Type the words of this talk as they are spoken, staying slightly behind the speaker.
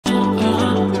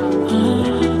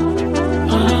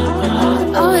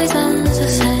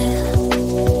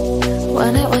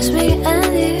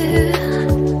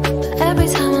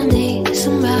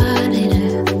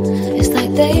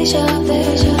deja vu.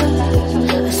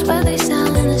 I swear they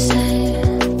sound the same.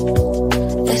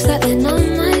 It's like they know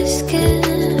my skin.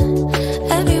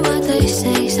 Every word they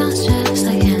say sounds just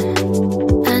like him.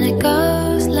 And it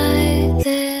goes like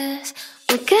this.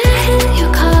 We'll get in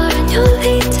your car and you'll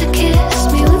need to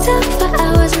kiss me. We'll talk for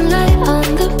hours and lay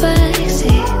on the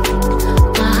backseat.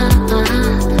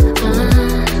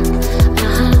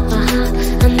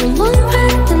 And then one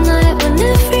bright the night when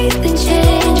everything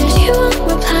changes, you won't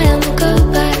reply and we'll go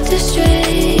back to strangers.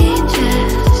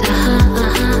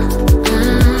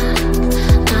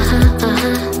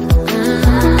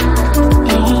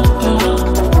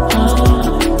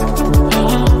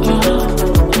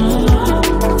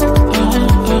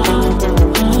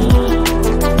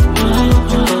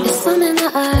 It's something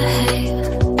that I hate,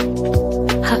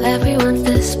 how everyone's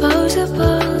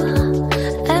disposable.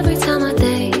 Every time I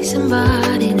date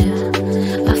somebody new,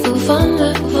 I feel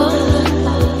vulnerable,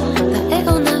 that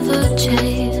it'll never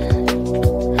change,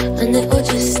 and it will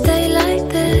just stay like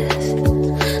this.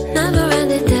 Never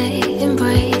end a day in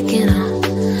breaking up,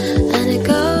 and it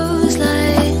goes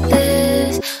like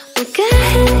this. We'll get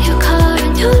in your car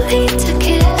and you'll need to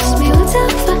kiss me. We'll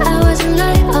talk for hours and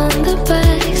lay on the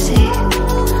backseat.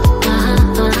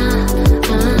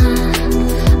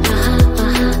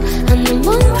 And then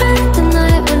one bright the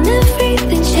night when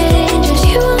everything changes,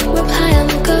 you won't reply and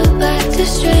we'll go back to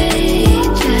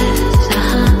strangers.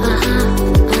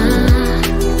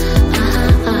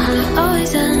 It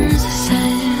always ends the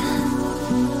same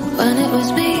when it was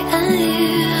me and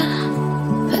you.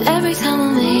 But every time I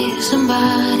meet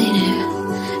somebody new,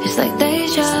 it's like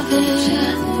deja vu.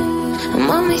 And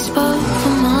when we spoke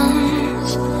for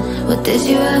months, what did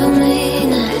you ever mean?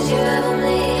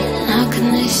 How can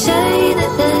they say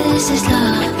that this is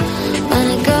love when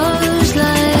it goes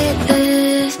like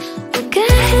this? We'll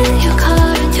get in your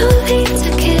car and you'll need to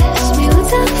kiss me. We'll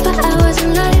talk for hours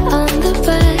and lay on the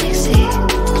backseat.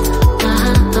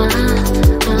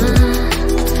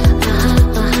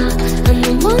 And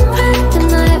then one bright the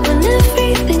night when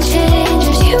everything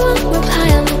changes, you won't reply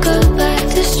and we'll go back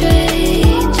to strangers.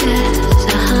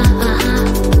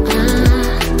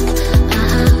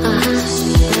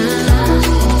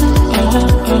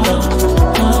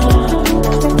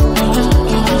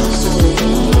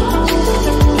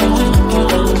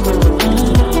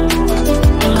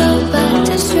 Go back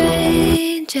to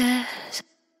strangers.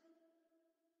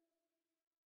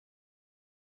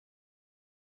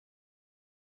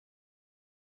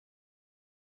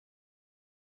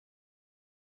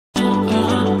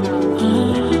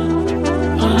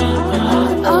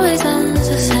 Always ends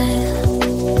the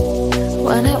same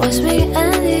when it was me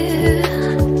and you.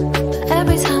 But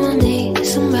every time I meet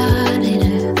somebody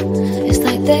new, it's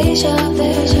like deja vu.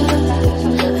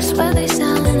 I swear they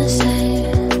sound the same.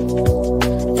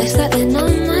 It's like they know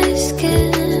my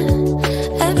skin.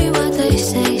 Every word they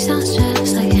say sounds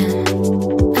just like him.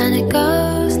 And it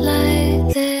goes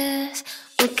like this.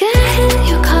 We'll get in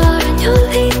your car and you'll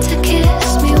need to kiss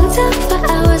me. We'll talk for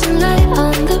hours and lay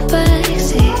on the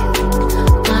backseat.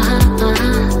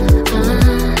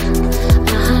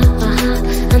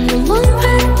 And then one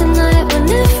bright the night when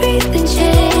everything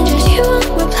changes, you won't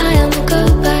reply and we'll go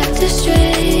back to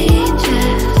strangers.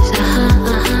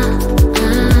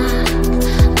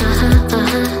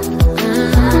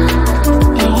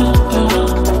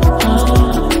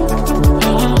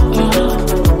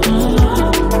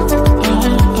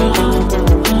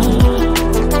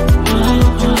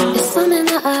 It's something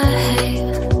that I hate,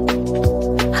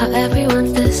 how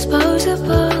everyone's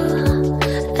disposable.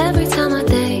 Every time I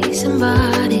date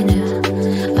somebody new,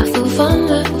 I feel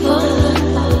vulnerable,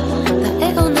 that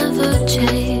it'll never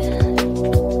change,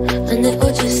 and it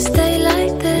will just stay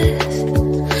like this.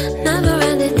 Never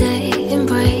end a day in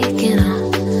breaking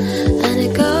up, and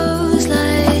it goes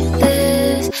like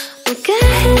this. We'll get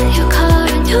in your car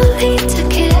and you'll need to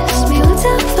kiss me. We'll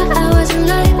talk for hours and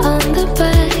lay on the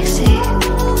backseat.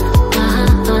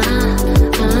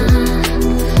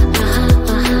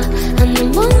 And then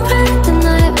one bright the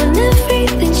night when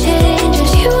everything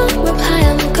changes, you won't reply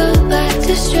and we'll go back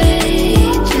to strangers.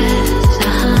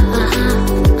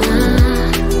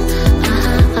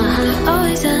 It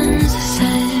always ends the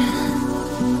same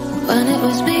when it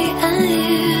was me and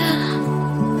you.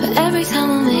 But every time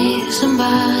I meet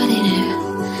somebody new,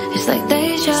 it's like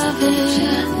deja vu.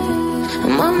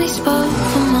 And when we spoke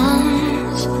for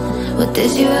months, what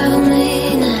did you ever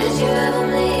mean?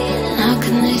 How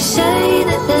can they say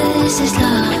that this is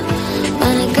love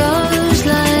when it goes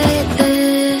like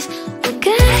this? We'll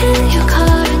get in your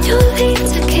car and you'll need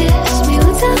to kiss me.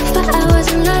 We'll talk for hours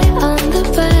and lay on the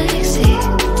backseat.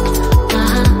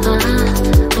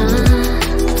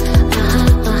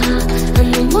 And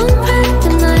then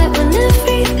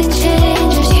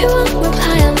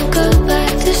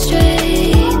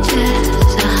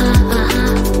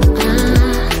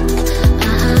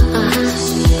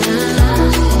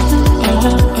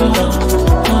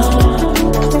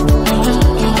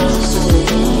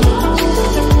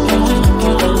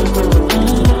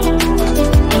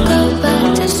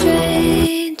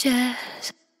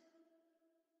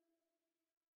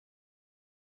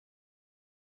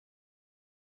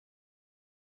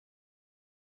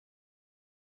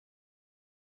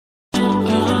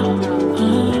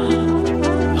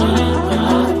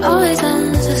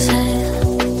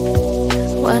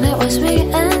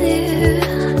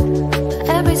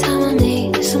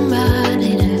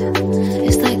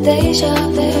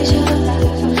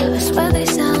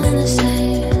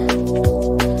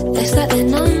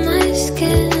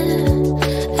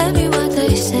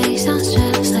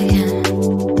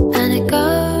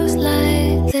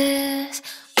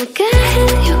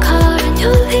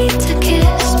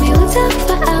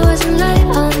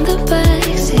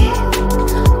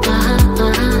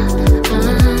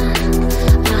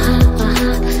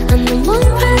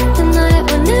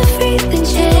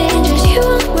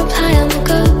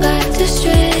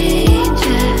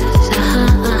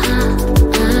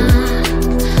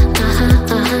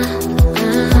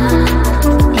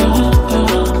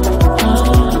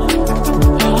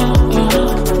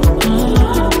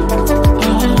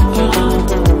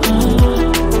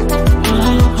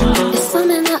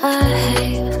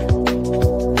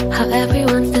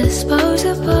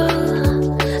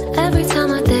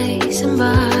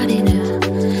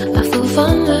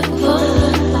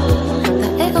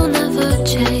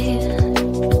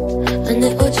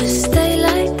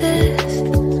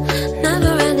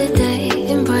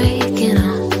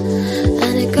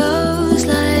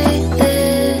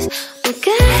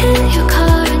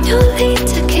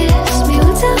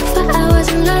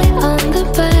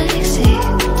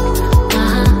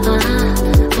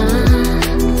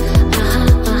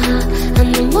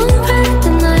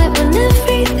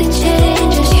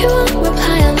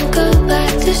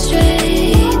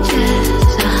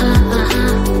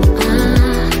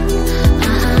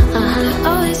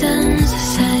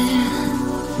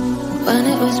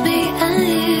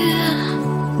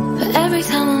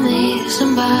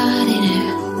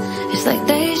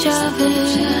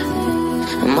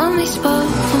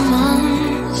spoke for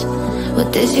months.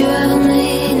 What did you ever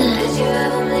mean?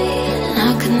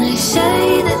 How can they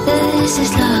say that this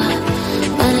is love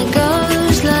when it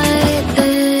goes like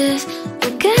this?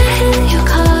 We'll get in your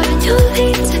car and you'll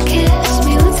leave to kiss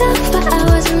me. We'll talk for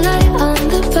hours and lie on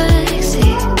the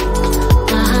backseat.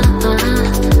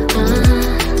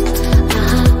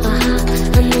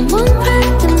 And then one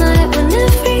bright the night when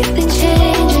everything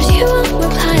changes, you won't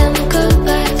reply and we'll go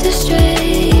back to strangers.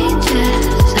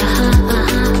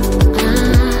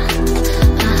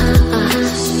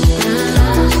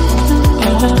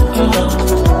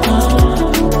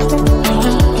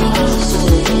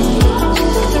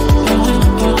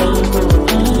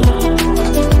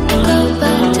 Go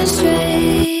back to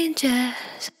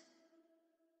strangers.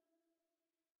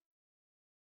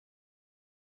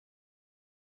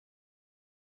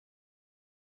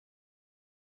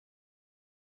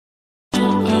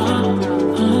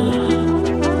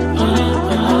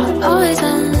 Always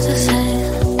ends the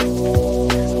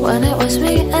same when it was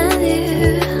me and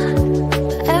you.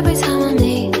 But every time I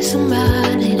meet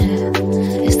somebody new,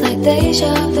 it's like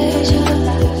deja vu.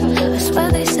 I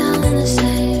swear they sound the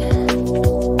same.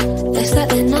 It's like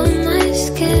they know my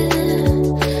skin.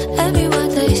 Every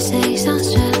word they say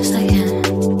sounds just like him.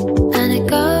 And it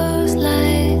goes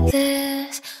like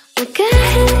this. We'll get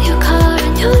in your car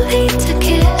and you'll leave to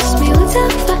kiss me. We'll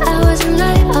talk for hours and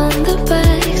lie on the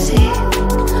backseat.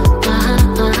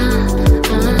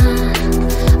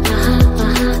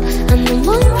 And then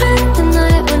one bright the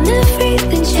night when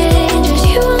everything changes,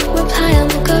 you won't reply and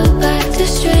we'll go back to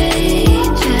strangers.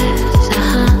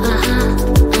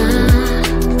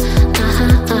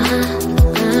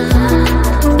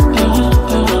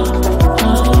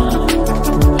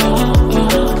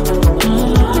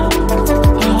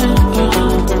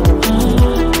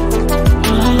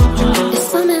 It's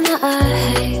something that I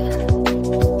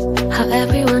hate, how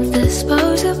everyone's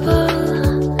disposable.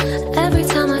 Every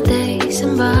time I date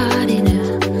somebody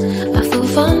new, I feel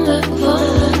vulnerable,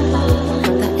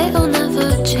 that it'll never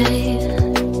change,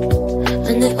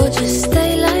 and it will just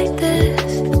stay like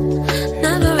this.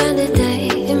 Never ending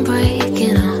dating,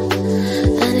 breaking up,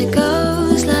 and it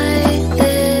goes like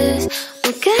this.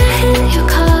 We'll get in your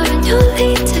car and you'll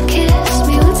leave to kiss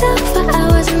me. We'll talk for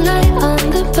hours and lie on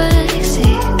the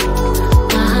backseat.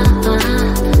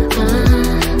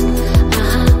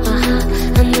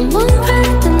 And then one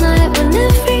bright the night when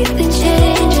everything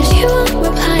changes, you won't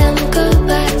reply and we'll go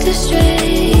back to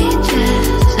strangers.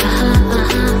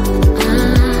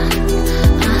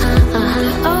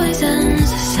 It always ends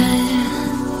the same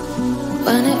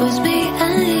when it was me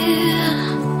and you.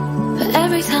 But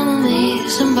every time I meet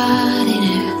somebody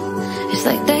new, it's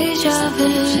like deja vu.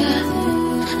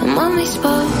 And when we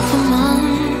spoke for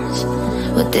months,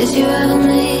 what did you ever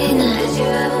mean?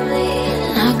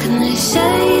 How can they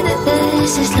say that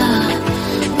this is love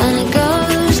when it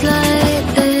goes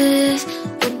like this?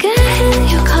 We'll get in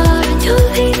your car and you'll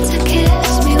leave to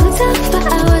kiss me. We'll talk for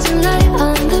hours and lie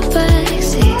on the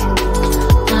backseat.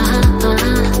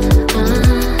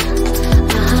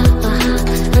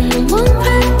 And then one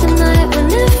bright the night when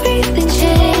everything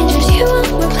changes, you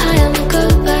won't reply and we'll go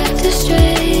back to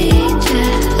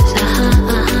strangers.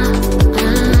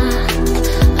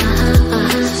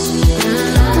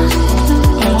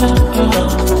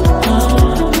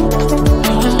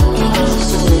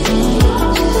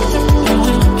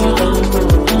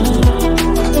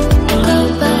 Go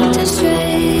back to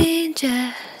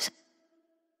strangers.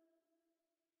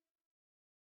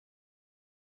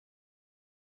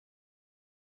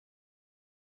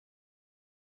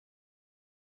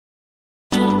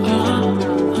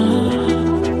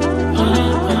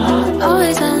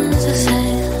 Always ends the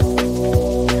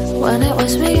same when it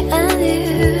was me and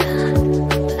you.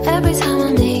 But every time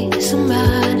I meet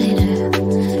somebody new,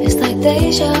 it's like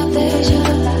deja vu.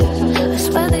 I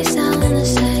swear they sound the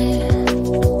same.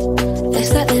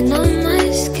 It's like they know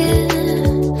my skin.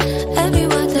 Every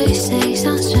word they say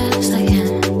sounds just like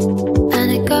him.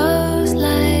 And it goes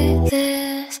like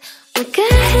this. We'll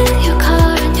get in your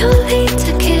car and you'll leave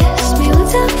to kiss me. We'll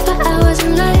talk for hours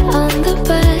and lie on the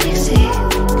backseat.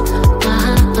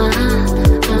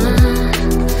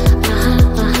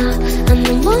 And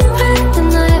then one bright the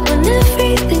night when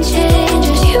everything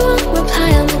changes, you won't reply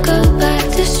and we'll go back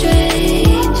to strangers.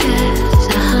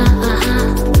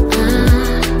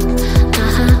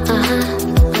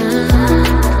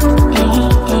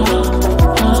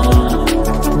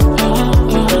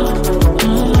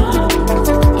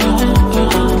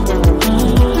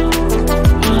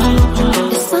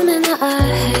 It's something that I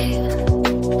hate,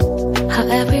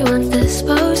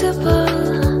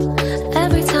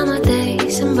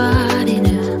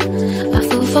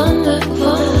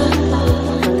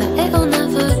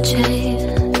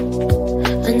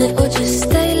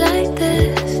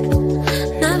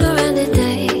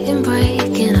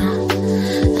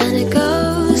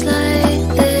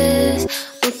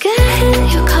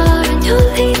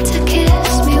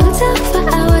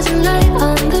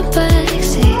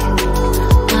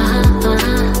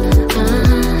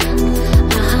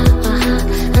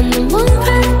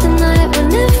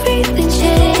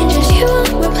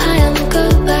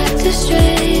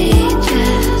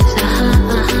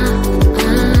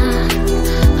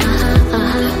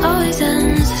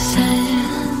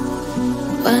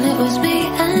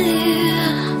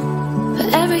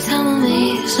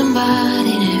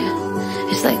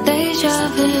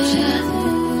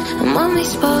 only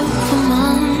spoke for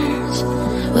months.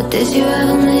 What did you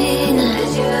ever mean it?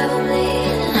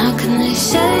 How can they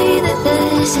say that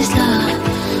this is love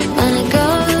when it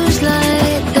goes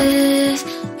like this?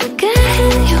 We'll get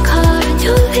in your car and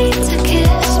you'll need to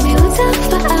kiss me. We'll talk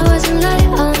for hours and lay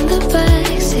on the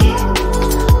backseat.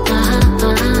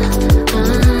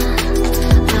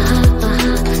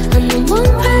 And then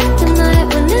one bright the night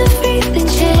when everything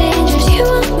changes, you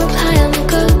won't reply and we'll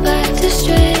go back to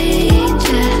strangers.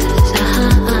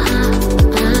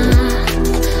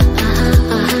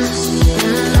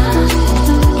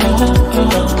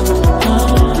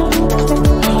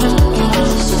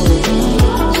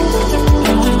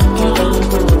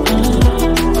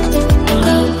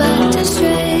 Go back to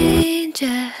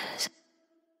strangers.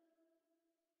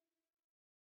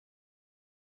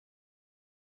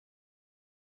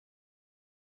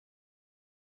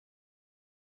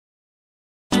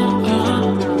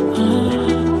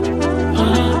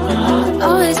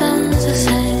 Always ends the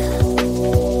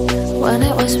same when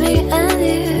it was me and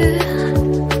you.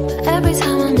 But every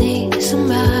time I meet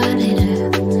somebody new,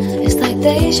 it's like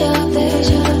deja vu.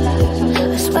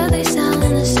 I swear they sound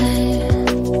the same.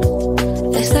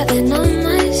 It's like they know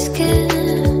my skin.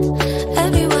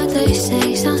 Every word they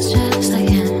say sounds just like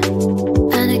him.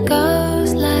 And it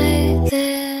goes like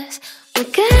this.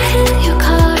 We'll get in your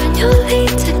car and you'll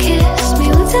need to kiss me.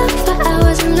 We'll talk for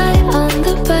hours and lay on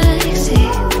the backseat.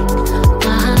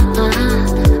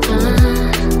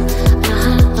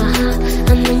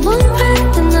 And then one bright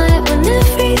the night when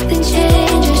everything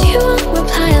changes, you won't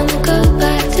reply and we'll go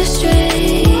back to strangers.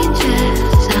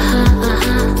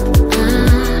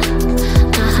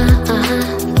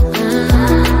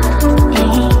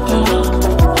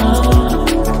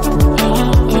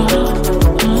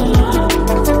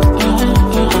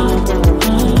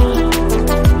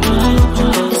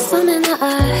 It's something that I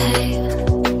hate,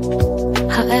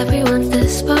 how everyone's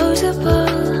disposable.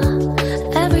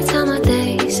 Every time I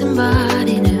date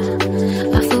somebody new,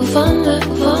 I feel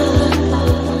vulnerable,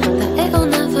 that it'll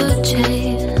never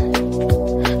change,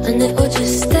 and it will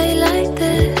just stay like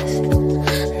this.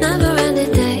 Never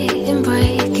ending dating,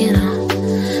 breaking up,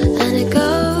 and it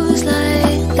goes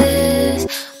like this.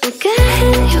 We'll get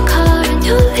in your car and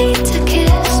you'll need to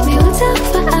kiss me. We'll talk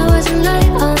for hours and lay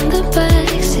on the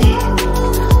backseat.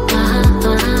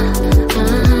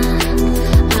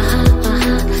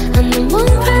 And then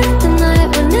one bright the night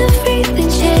when everything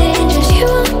changes, you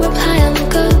won't reply and we'll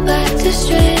go back to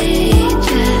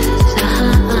strangers.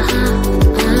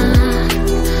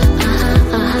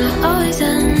 It always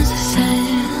ends the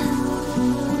same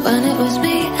when it was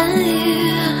me and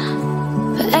you.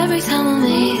 But every time I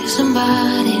meet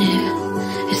somebody new,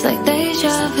 it's like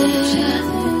deja vu.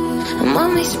 And when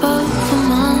we spoke for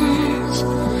months,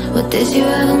 what did you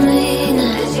ever mean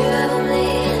it?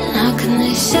 How can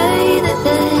they say that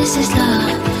this is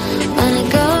love when it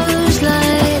goes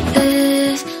like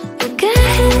this? We'll get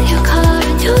in your car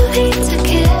and you'll need to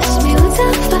kiss me. We'll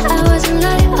talk for hours and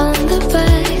lay on the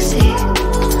backseat.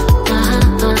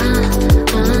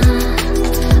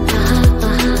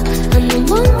 And then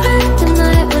one bright the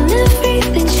night when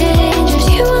everything changes,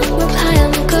 you won't reply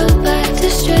and we'll go back to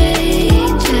strangers.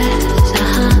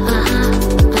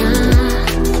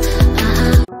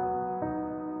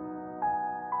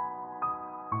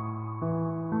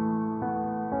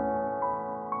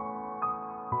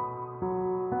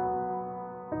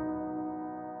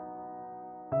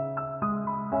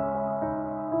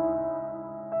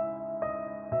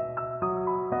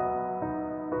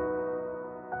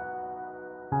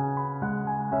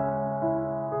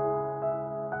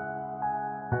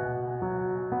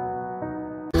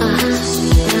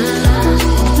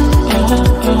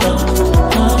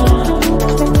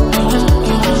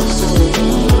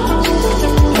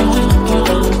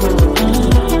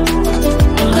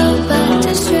 Go back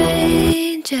to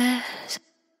strangers.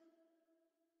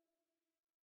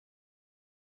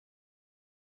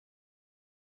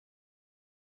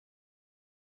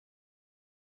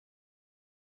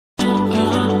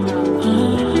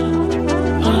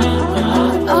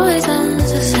 Always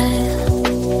ends the same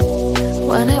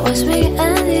when it was me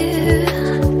and you.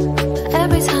 But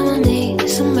every time I meet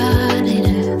somebody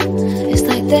new, it's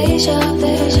like deja vu.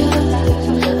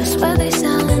 I swear they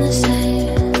sound the same.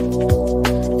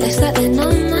 It's like they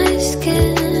know my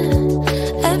skin.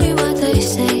 Every word they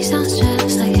say sounds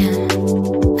just like him.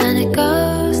 And it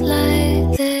goes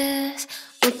like this.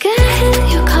 We'll get in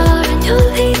your car and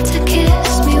you'll need to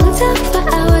kiss me. We'll talk for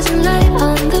hours and lay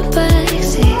on the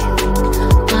backseat.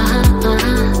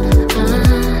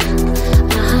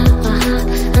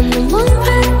 And then one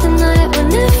bright the night when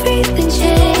everything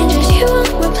changes, you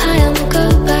won't reply and we'll go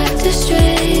back to strangers.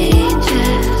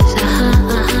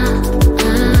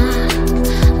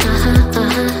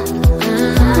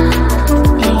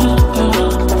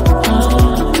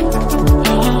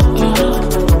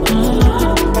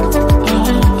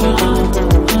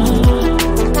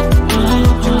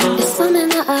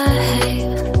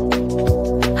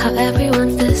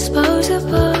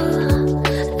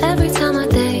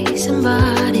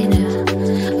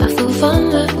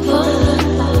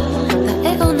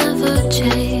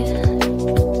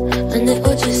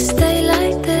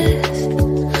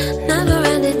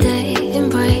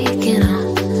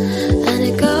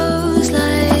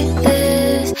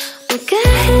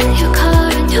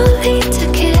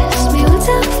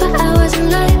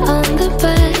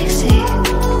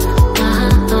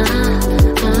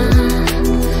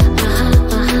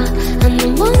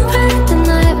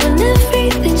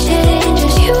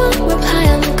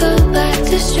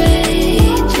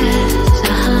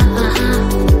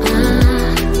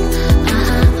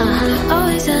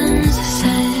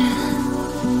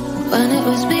 when it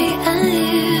was me and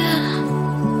you.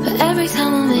 But every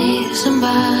time I meet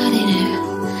somebody new,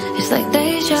 it's like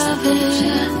deja vu.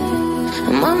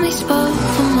 And when we spoke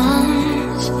for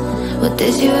months, what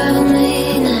did you ever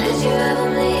mean?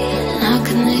 How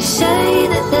can they say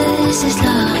that this is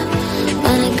love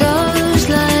when it goes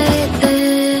like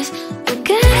this? We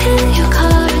get in your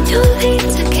car and you leave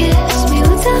to kiss me.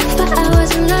 We talk for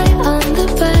hours and lay on the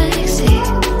backseat.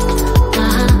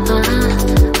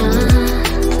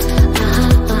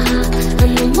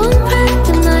 And then one bright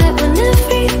the night when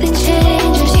everything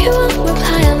changes, you won't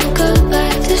reply and we'll go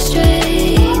back to strangers.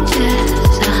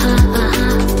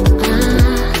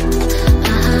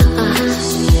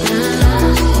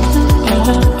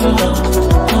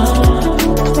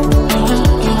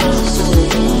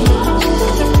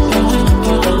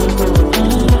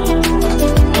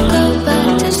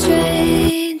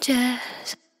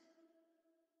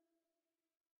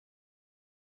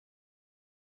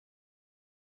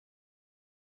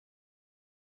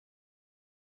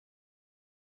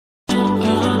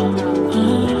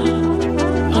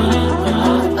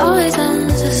 Always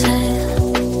ends the same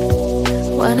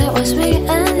when it was me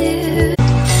and you.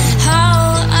 How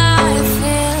I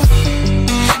feel,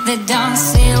 they don't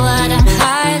see what I'm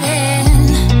hiding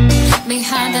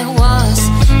behind the walls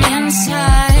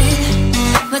inside.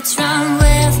 What's wrong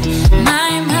with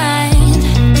my mind?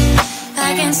 I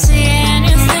can see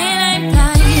anything I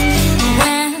like.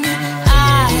 When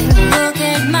I look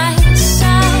at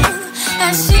myself,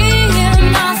 I see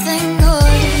nothing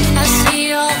good. I see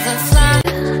all the flaws.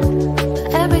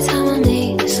 Every time I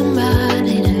meet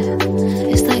somebody new,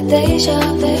 it's like deja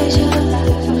vu.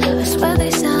 I swear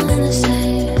they sound the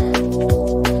same.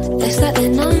 It's like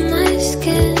they're on my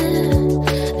skin.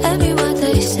 Every word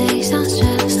they say sounds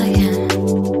just like him.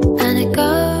 And it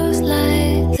goes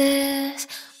like this.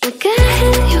 We get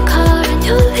in your car and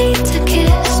you leave to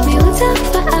kiss me. We talk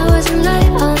for hours and lay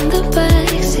on the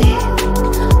backseat.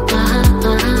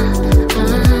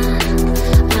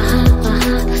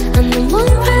 And then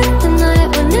one bright the night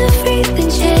when everything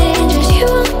changes, you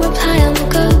won't reply and we'll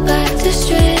go back to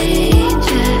strangers.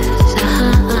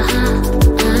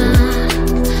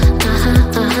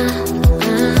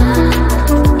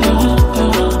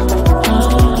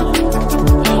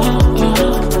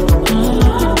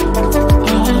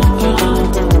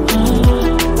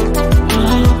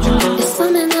 It's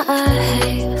something that I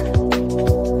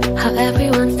hate, how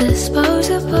everyone's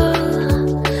disposable.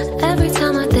 Every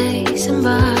time I date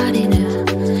somebody new,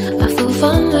 I feel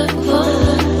vulnerable,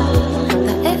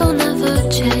 that it'll never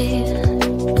change,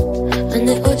 and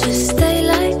it will just stay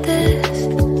like this.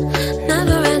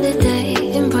 Never ending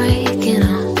dating, breaking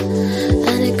up,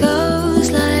 and it goes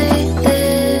like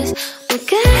this. We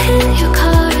get in your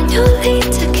car and you leave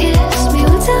to kiss me.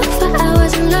 We talk for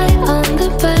hours and lay on the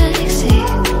backseat.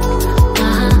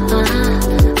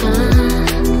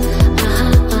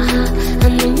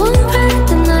 And then one bright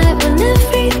the night when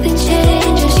everything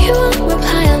changes, you won't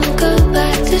reply and we'll go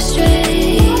back to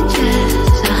strangers.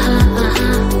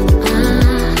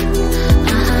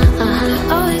 It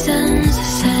always ends the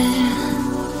same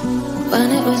when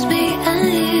it was me and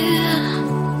you.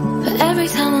 But every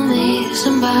time I meet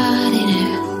somebody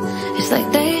new, it's like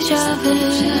deja vu.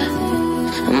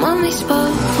 And when we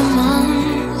spoke for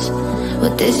months,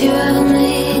 what did you ever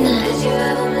mean?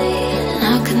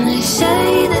 How can they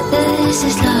say that this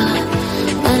is love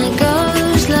when it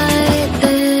goes like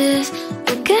this?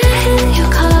 We get in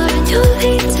your car and you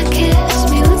leave to kiss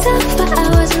me. We talk for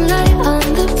hours and lay on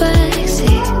the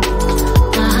backseat.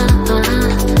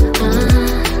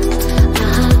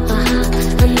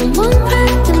 And then one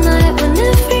bright the night when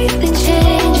everything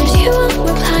changes, you won't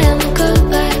reply and we'll go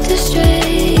back to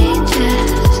strangers.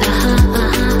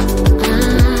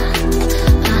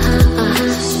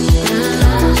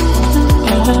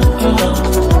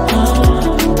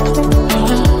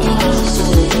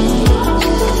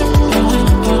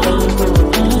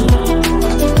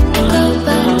 Go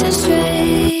back to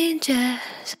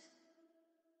strangers.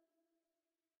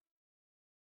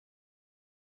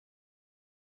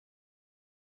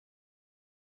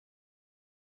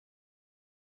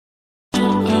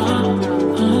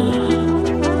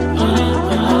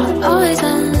 Always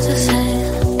ends the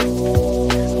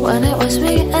same when it was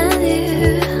me and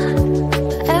you.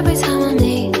 But every time I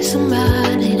meet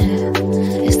somebody new,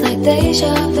 it's like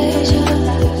deja vu.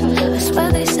 I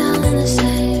swear they sound the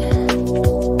same.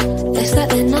 It's like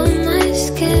they're on my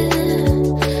skin.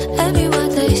 Every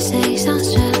word they say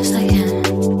sounds just like him.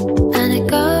 And it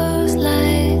goes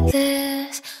like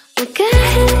this. We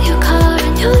get in your car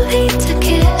and you leave to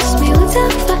kiss me. We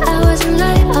talk for hours and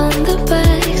lay on the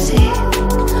backseat.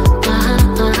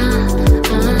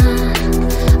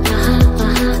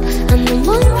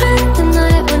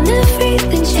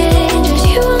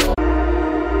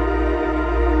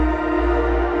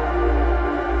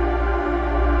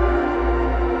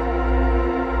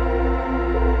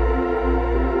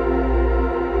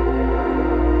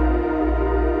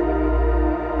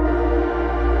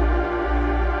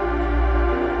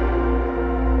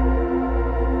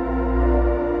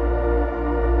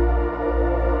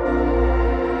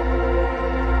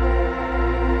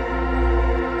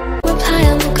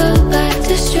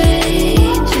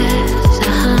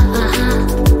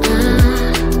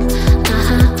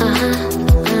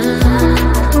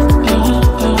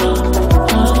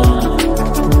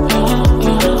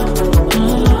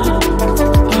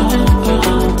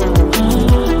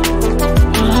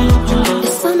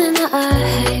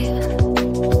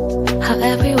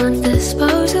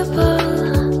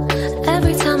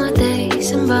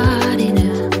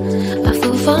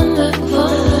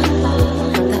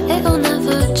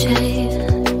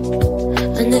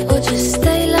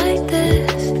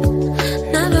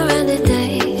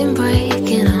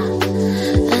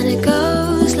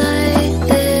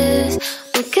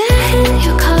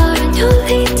 your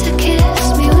feet to kiss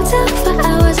me. We'll talk for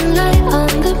hours and lie on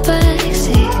the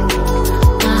backseat.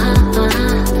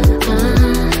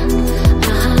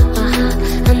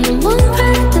 And then one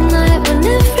bright night when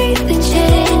everything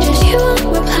changes, you won't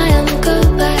reply and we'll go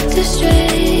back to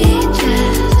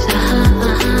strangers.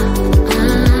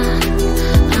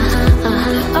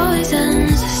 Always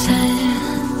ends the same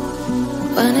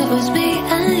when it was me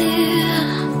and you.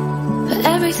 But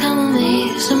every time I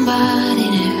meet somebody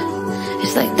new,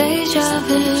 it's like Déjà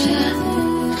vu.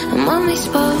 And when we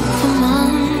spoke for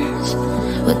months,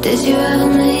 what did you ever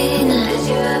mean it?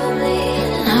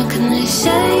 And how can they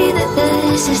say that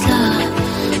this is love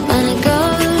when it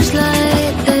goes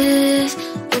like this?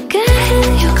 We'll get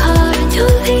in your car and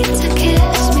you'll need to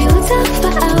kiss me. We'll talk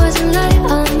for hours and lie